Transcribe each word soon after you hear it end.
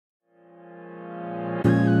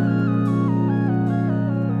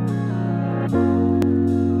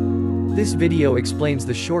This video explains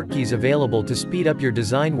the shortkeys available to speed up your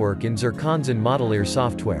design work in Zirkonzahn.Modellier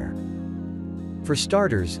software. For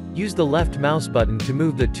starters, use the left mouse button to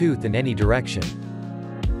move the tooth in any direction.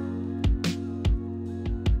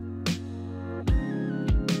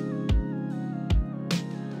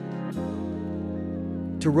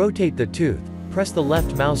 To rotate the tooth, press the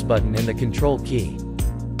left mouse button and the Control key.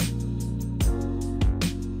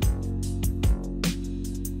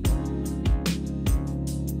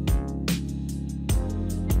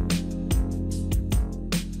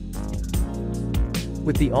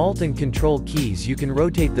 With the Alt and Control keys you can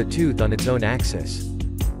rotate the tooth on its own axis.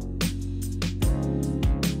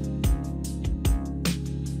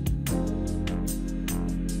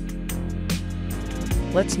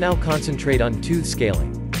 Let's now concentrate on tooth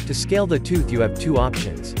scaling. To scale the tooth you have two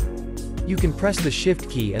options. You can press the Shift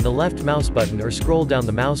key and the left mouse button or scroll down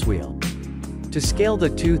the mouse wheel. To scale the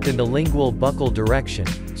tooth in the lingual buccal direction,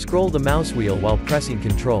 scroll the mouse wheel while pressing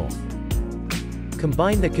Control.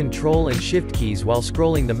 Combine the Control and Shift keys while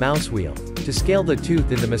scrolling the mouse wheel, to scale the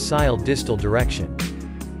tooth in the mesial distal direction.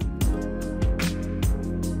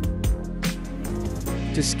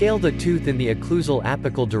 To scale the tooth in the occlusal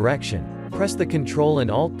apical direction, press the Control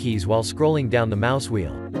and Alt keys while scrolling down the mouse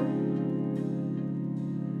wheel.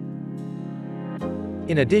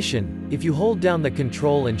 In addition, if you hold down the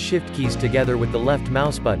Control and Shift keys together with the left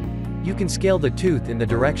mouse button, you can scale the tooth in the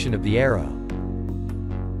direction of the arrow.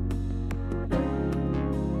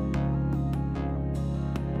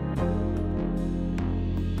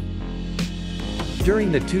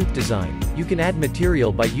 During the tooth design, you can add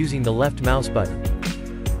material by using the left mouse button.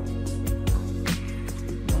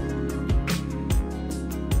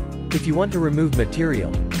 If you want to remove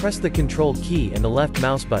material, press the Control key and the left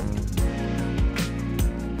mouse button.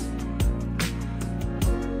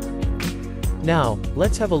 Now,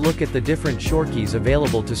 let's have a look at the different shortkeys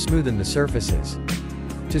available to smoothen the surfaces.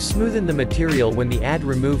 To smoothen the material when the Add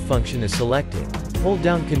Remove function is selected, hold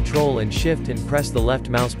down Control and Shift and press the left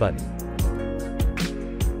mouse button.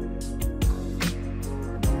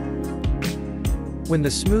 When the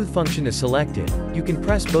Smooth function is selected, you can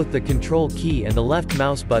press both the Control key and the left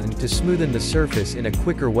mouse button to smoothen the surface in a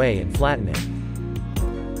quicker way and flatten it.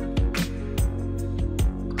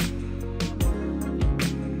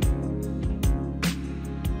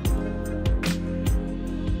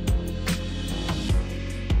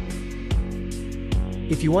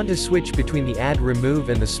 If you want to switch between the Add Remove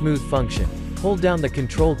and the Smooth function, hold down the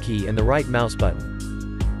Control key and the right mouse button.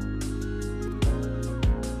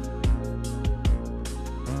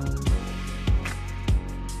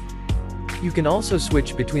 You can also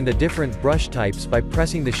switch between the different brush types by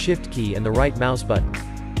pressing the Shift key and the right mouse button.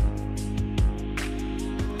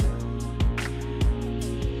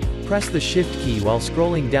 Press the Shift key while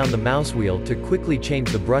scrolling down the mouse wheel to quickly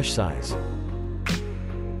change the brush size.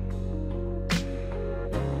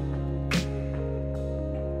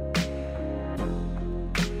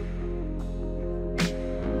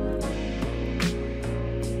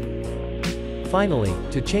 Finally,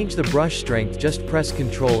 to change the brush strength just press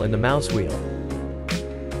Control and the mouse wheel.